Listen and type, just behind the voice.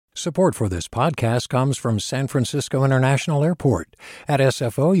Support for this podcast comes from San Francisco International Airport. At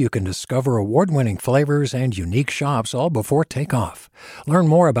SFO, you can discover award-winning flavors and unique shops all before takeoff. Learn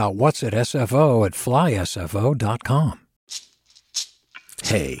more about what's at SFO at flysfo.com.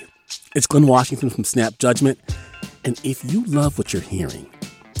 Hey, it's Glenn Washington from Snap Judgment. And if you love what you're hearing,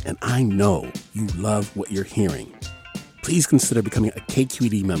 and I know you love what you're hearing, please consider becoming a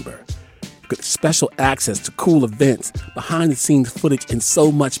KQED member. Get special access to cool events, behind-the-scenes footage, and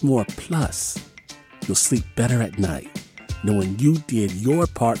so much more. Plus, you'll sleep better at night knowing you did your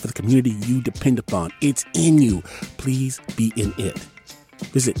part for the community you depend upon. It's in you. Please be in it.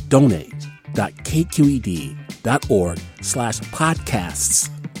 Visit donate.kqed.org/podcasts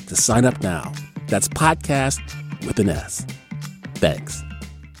to sign up now. That's podcast with an S. Thanks.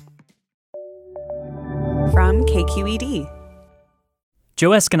 From KQED.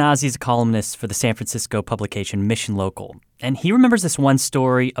 Joe Eskenazi is a columnist for the San Francisco publication Mission Local, and he remembers this one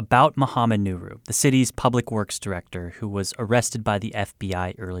story about Mohammed Nuru, the city's public works director who was arrested by the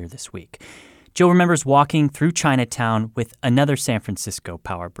FBI earlier this week. Joe remembers walking through Chinatown with another San Francisco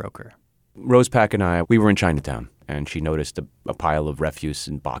power broker. Rose Pack and I, we were in Chinatown, and she noticed a pile of refuse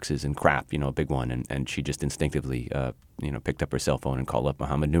and boxes and crap, a big one, and she just instinctively, picked up her cell phone and called up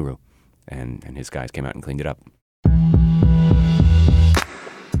Mohammed Nuru, and his guys came out and cleaned it up.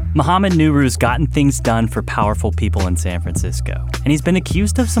 Mohammed Nuru's gotten things done for powerful people in San Francisco, and he's been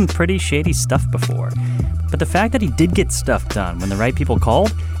accused of some pretty shady stuff before. But the fact that he did get stuff done when the right people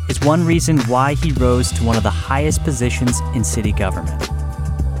called is one reason why he rose to one of the highest positions in city government.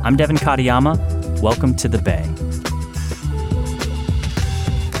 I'm Devin Katayama. Welcome to The Bay.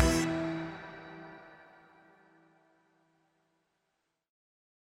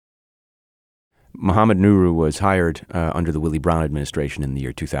 Mohammed Nuru was hired under the Willie Brown administration in the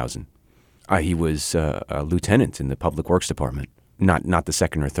year 2000. He was a lieutenant in the Public Works Department, not the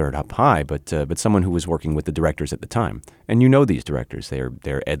second or third up high, but someone who was working with the directors at the time. And you know these directors;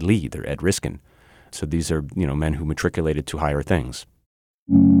 they're Ed Lee, they're Ed Riskin. So these are men who matriculated to higher things.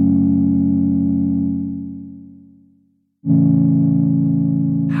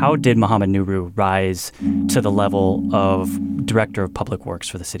 How did Mohammed Nuru rise to the level of Director of Public Works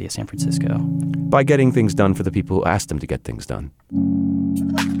for the city of San Francisco? By getting things done for the people who asked him to get things done.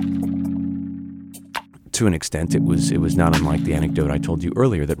 To an extent, it was not unlike the anecdote I told you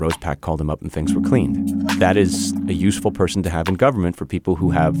earlier that Rose Pack called him up and things were cleaned. That is a useful person to have in government for people who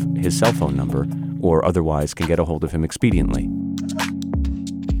have his cell phone number or otherwise can get a hold of him expediently.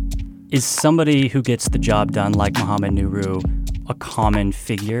 Is somebody who gets the job done like Mohammed Nuru a common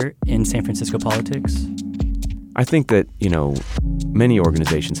figure in San Francisco politics? I think that, many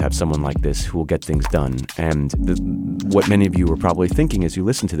organizations have someone like this who will get things done. And what many of you are probably thinking as you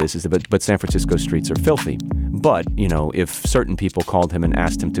listen to this is that, but San Francisco streets are filthy. But, if certain people called him and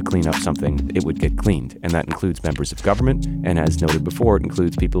asked him to clean up something, it would get cleaned. And that includes members of government. And as noted before, it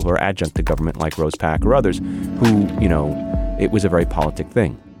includes people who are adjunct to government like Rose Pack or others who, it was a very politic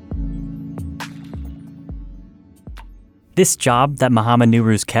thing. This job that Mohammed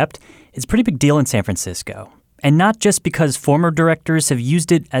Nuru's kept is a pretty big deal in San Francisco. And not just because former directors have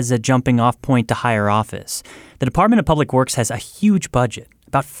used it as a jumping-off point to higher office. The Department of Public Works has a huge budget,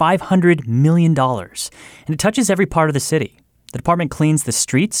 about $500 million, and it touches every part of the city. The department cleans the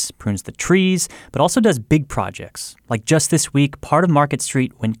streets, prunes the trees, but also does big projects. Like just this week, part of Market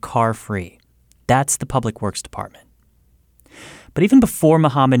Street went car-free. That's the Public Works Department. But even before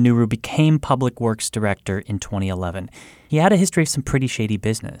Mohammed Nuru became Public Works Director in 2011, he had a history of some pretty shady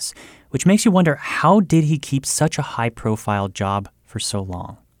business, which makes you wonder, how did he keep such a high-profile job for so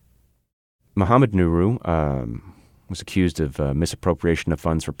long? Mohammed Nuru was accused of misappropriation of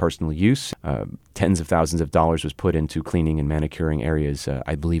funds for personal use. Tens of thousands of dollars was put into cleaning and manicuring areas,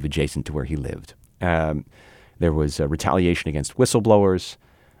 I believe, adjacent to where he lived. There was retaliation against whistleblowers.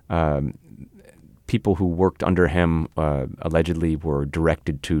 People who worked under him allegedly were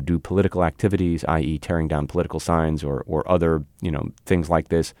directed to do political activities, i.e. tearing down political signs or other, things like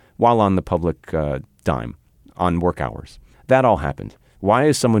this, while on the public dime, on work hours. That all happened. Why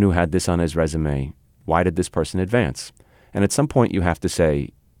is someone who had this on his resume, why did this person advance? And at some point you have to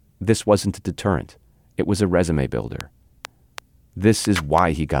say, this wasn't a deterrent. It was a resume builder. This is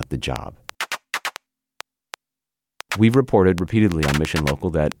why he got the job. We've reported repeatedly on Mission Local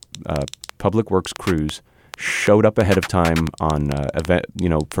that public works crews showed up ahead of time on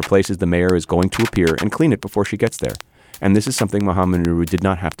for places the mayor is going to appear and clean it before she gets there. And this is something Mohammed Nuru did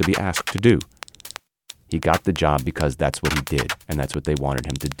not have to be asked to do. He got the job because that's what he did, and that's what they wanted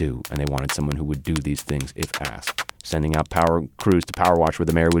him to do. And they wanted someone who would do these things if asked, sending out power crews to power watch where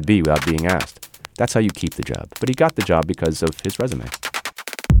the mayor would be without being asked. That's how you keep the job. But he got the job because of his resume.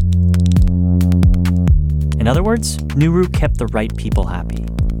 other words, Nuru kept the right people happy.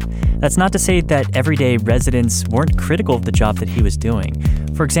 That's not to say that everyday residents weren't critical of the job that he was doing.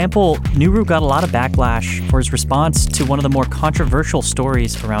 For example, Nuru got a lot of backlash for his response to one of the more controversial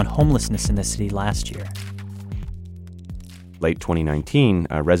stories around homelessness in the city last year. Late 2019,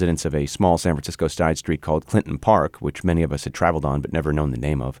 residents of a small San Francisco side street called Clinton Park, which many of us had traveled on but never known the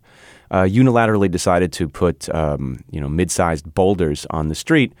name of, unilaterally decided to put mid-sized boulders on the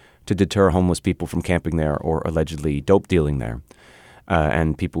street to deter homeless people from camping there or allegedly dope dealing there.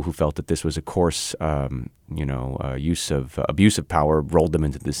 And people who felt that this was a coarse, use of abuse of power rolled them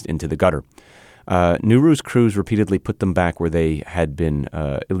into the gutter. Nuru's crews repeatedly put them back where they had been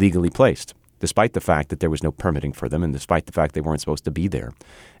illegally placed, despite the fact that there was no permitting for them and despite the fact they weren't supposed to be there.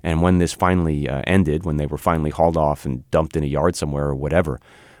 And when this finally ended, when they were finally hauled off and dumped in a yard somewhere or whatever,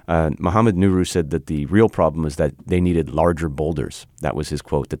 Mohammed Nuru said that the real problem is that they needed larger boulders. That was his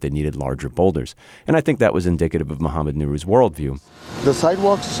quote, that they needed larger boulders. And I think that was indicative of Mohammed Nuru's worldview. The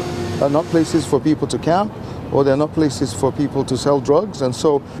sidewalks are not places for people to camp, or they're not places for people to sell drugs. And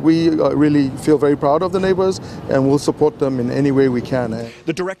so we really feel very proud of the neighbors, and we'll support them in any way we can.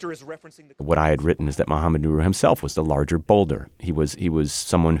 The director is referencing What I had written is that Mohammed Nuru himself was the larger boulder. He was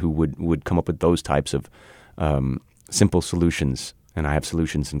someone who would come up with those types of simple solutions, and I have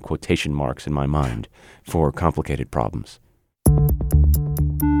solutions in quotation marks in my mind, for complicated problems.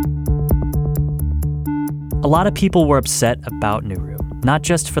 A lot of people were upset about Nuru, not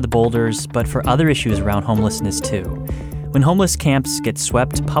just for the boulders, but for other issues around homelessness too. When homeless camps get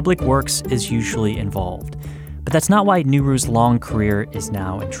swept, public works is usually involved. But that's not why Nuru's long career is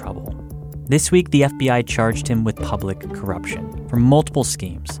now in trouble. This week, the FBI charged him with public corruption for multiple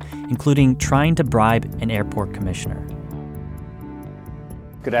schemes, including trying to bribe an airport commissioner.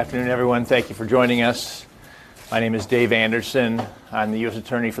 Good afternoon, everyone. Thank you for joining us. My name is Dave Anderson. I'm the U.S.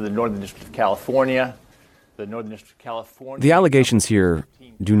 Attorney for the Northern District of California. The allegations here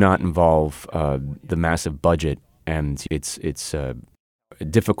do not involve the massive budget, and it's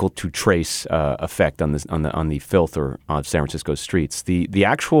difficult to trace effect on the filth of San Francisco's streets. The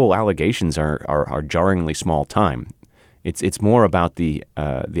actual allegations are jarringly small time. It's more about the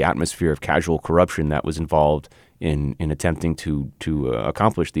atmosphere of casual corruption that was involved in attempting to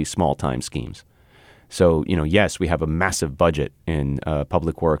accomplish these small time schemes. So, yes, we have a massive budget in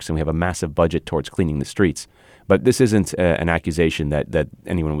public works and we have a massive budget towards cleaning the streets. But this isn't an accusation that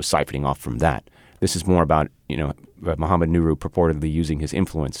anyone was siphoning off from that. This is more about, Mohammed Nuru purportedly using his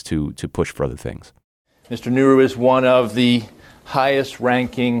influence to push for other things. Mr. Nuru is one of the highest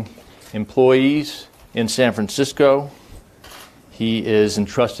ranking employees in San Francisco. He is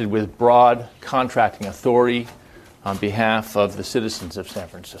entrusted with broad contracting authority on behalf of the citizens of San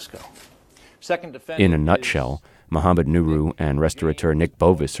Francisco. In a nutshell, Mohammed Nuru and restaurateur Nick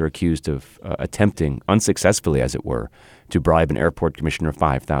Bovis are accused of attempting, unsuccessfully as it were, to bribe an airport commissioner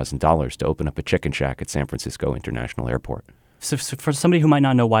 $5,000 to open up a chicken shack at San Francisco International Airport. So for somebody who might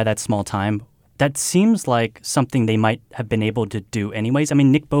not know why that's small time, that seems like something they might have been able to do anyways. I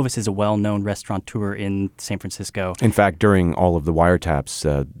mean, Nick Bovis is a well-known restaurateur in San Francisco. In fact, during all of the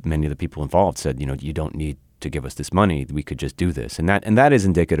wiretaps, many of the people involved said, you don't need to give us this money, we could just do this. And that is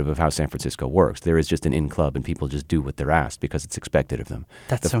indicative of how San Francisco works. There is just an in-club and people just do what they're asked because it's expected of them.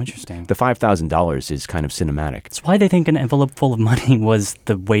 That's so interesting. The $5,000 is kind of cinematic. It's why they think an envelope full of money was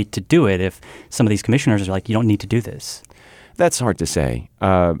the way to do it if some of these commissioners are like, you don't need to do this. That's hard to say.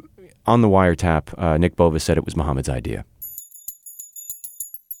 On the wiretap, Nick Bovis said it was Mohammed's idea.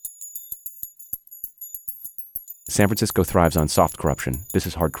 San Francisco thrives on soft corruption. This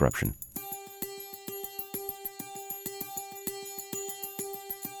is hard corruption.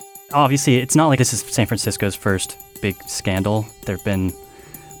 Obviously, it's not like this is San Francisco's first big scandal. There have been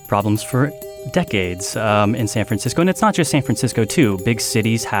problems for decades in San Francisco. And it's not just San Francisco, too. Big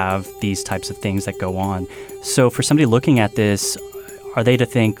cities have these types of things that go on. So for somebody looking at this, are they to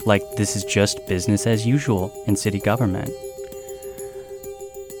think like this is just business as usual in city government?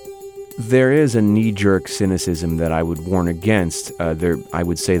 There is a knee-jerk cynicism that I would warn against. I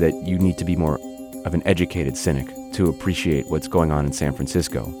would say that you need to be more of an educated cynic to appreciate what's going on in San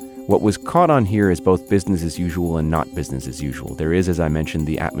Francisco. What was caught on here is both business as usual and not business as usual. There is, as I mentioned,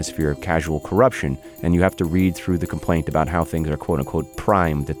 the atmosphere of casual corruption, and you have to read through the complaint about how things are quote-unquote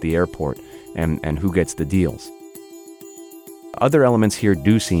primed at the airport and who gets the deals. Other elements here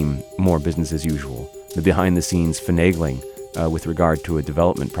do seem more business as usual. The behind-the-scenes finagling with regard to a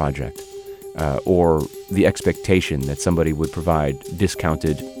development project, or the expectation that somebody would provide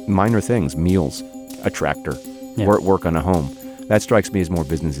discounted minor things, meals, a tractor, work on a home. That strikes me as more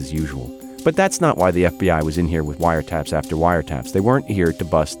business as usual. But that's not why the FBI was in here with wiretaps after wiretaps. They weren't here to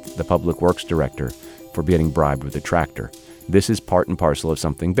bust the public works director for getting bribed with a tractor. This is part and parcel of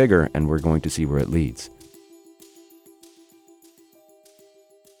something bigger, and we're going to see where it leads.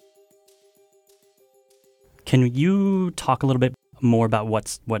 Can you talk a little bit more about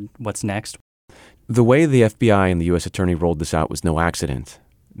what's next? The way the FBI and the U.S. Attorney rolled this out was no accident.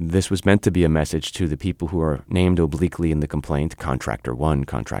 This was meant to be a message to the people who are named obliquely in the complaint, Contractor 1,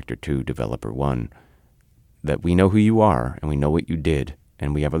 Contractor 2, Developer 1, that we know who you are and we know what you did,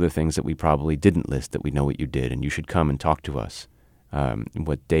 and we have other things that we probably didn't list that we know what you did, and you should come and talk to us.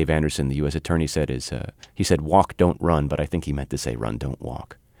 What Dave Anderson, the U.S. Attorney, said is, he said, walk, don't run, but I think he meant to say run, don't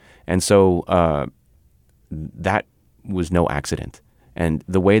walk. And so that was no accident. And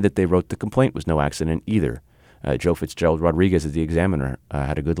the way that they wrote the complaint was no accident either. Joe Fitzgerald Rodriguez at the Examiner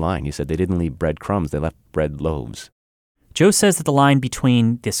had a good line. He said they didn't leave breadcrumbs, they left bread loaves. Joe says that the line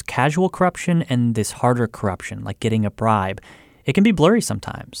between this casual corruption and this harder corruption, like getting a bribe, it can be blurry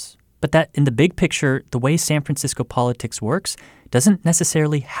sometimes. But that in the big picture, the way San Francisco politics works doesn't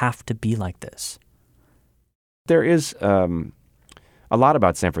necessarily have to be like this. There is a lot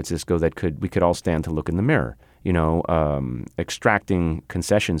about San Francisco that we could all stand to look in the mirror. You know, extracting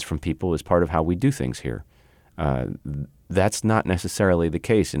concessions from people is part of how we do things here. That's not necessarily the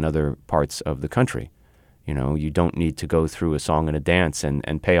case in other parts of the country. You know, you don't need to go through a song and a dance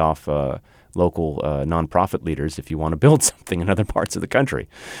and pay off local nonprofit leaders if you want to build something in other parts of the country.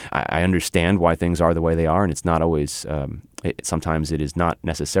 I understand why things are the way they are, and it's not always, sometimes it is not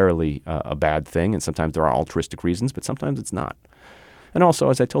necessarily a bad thing, and sometimes there are altruistic reasons, but sometimes it's not. And also,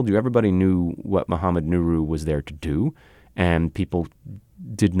 as I told you, everybody knew what Mohammed Nuru was there to do, and people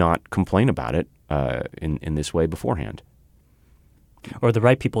did not complain about it in this way beforehand. Or the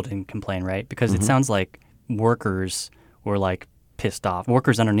right people didn't complain, right? Because it sounds like workers were like pissed off.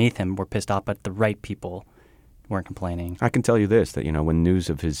 Workers underneath him were pissed off, but the right people weren't complaining. I can tell you this, that, you know, when news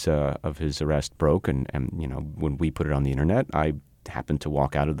of his arrest broke and you know, when we put it on the internet, I happened to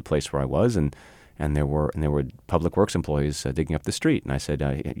walk out of the place where I was and there were public works employees digging up the street. And I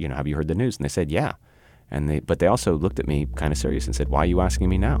said, you know, have you heard the news? And they said, yeah. But they also looked at me kind of serious and said, why are you asking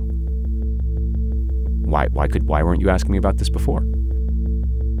me now? Why weren't you asking me about this before?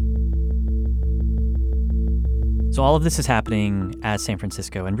 So all of this is happening as San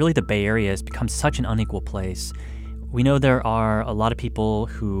Francisco, and really the Bay Area has become such an unequal place. We know there are a lot of people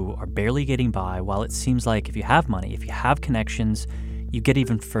who are barely getting by, while it seems like if you have money, if you have connections, you get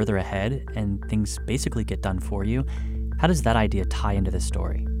even further ahead and things basically get done for you. How does that idea tie into this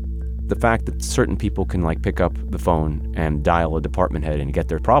story? The fact that certain people can pick up the phone and dial a department head and get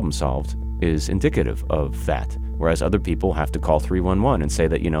their problem solved is indicative of that. Whereas other people have to call 311 and say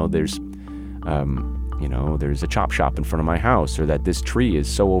that, there's a chop shop in front of my house, or that this tree is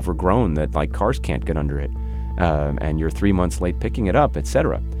so overgrown that cars can't get under it, and you're 3 months late picking it up,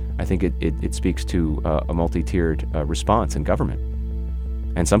 etc. I think it speaks to a multi-tiered response in government.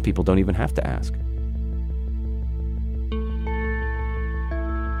 And some people don't even have to ask.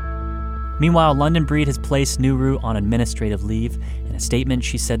 Meanwhile, London Breed has placed Nuru on administrative leave. In a statement,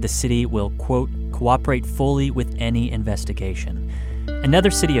 she said the city will, quote, cooperate fully with any investigation. Another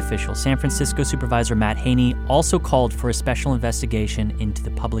city official, San Francisco Supervisor Matt Haney, also called for a special investigation into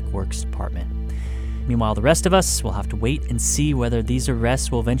the Public Works Department. Meanwhile, the rest of us will have to wait and see whether these arrests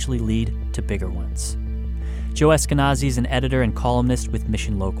will eventually lead to bigger ones. Joe Eskenazi is an editor and columnist with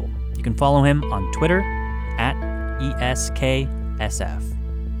Mission Local. You can follow him on Twitter @ESKSF.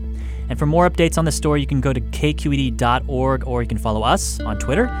 And for more updates on the story, you can go to kqed.org, or you can follow us on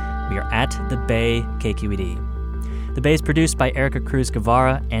Twitter. We are @TheBayKQED. The Bay is produced by Erica Cruz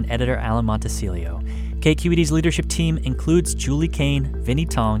Guevara and editor Alan Montecillo. KQED's leadership team includes Julie Kane, Vinnie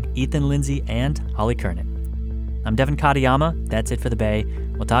Tong, Ethan Lindsay, and Holly Kernan. I'm Devin Katayama. That's it for The Bay.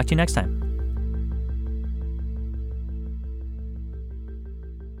 We'll talk to you next time.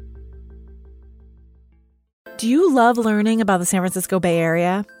 Do you love learning about the San Francisco Bay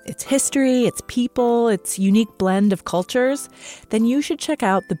Area? Its history, its people, its unique blend of cultures? Then you should check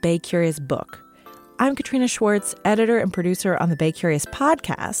out the Bay Curious book. I'm Katrina Schwartz, editor and producer on the Bay Curious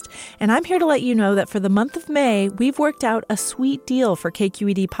podcast, and I'm here to let you know that for the month of May, we've worked out a sweet deal for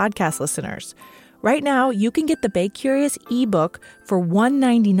KQED podcast listeners. Right now, you can get the Bay Curious ebook for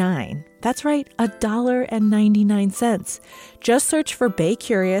 $1.99. That's right, $1.99. Just search for Bay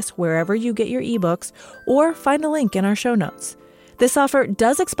Curious wherever you get your ebooks, or find a link in our show notes. This offer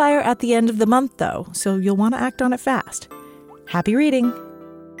does expire at the end of the month, though, so you'll want to act on it fast. Happy reading!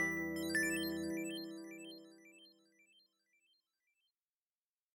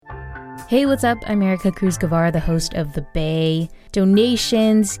 Hey, what's up? I'm Erica Cruz Guevara, the host of The Bay.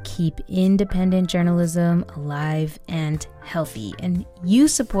 Donations keep independent journalism alive and healthy. And you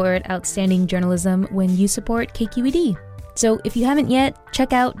support outstanding journalism when you support KQED. So if you haven't yet,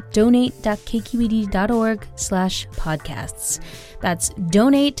 check out donate.kqed.org/podcasts. That's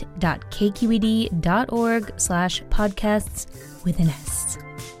donate.kqed.org/podcasts with an S.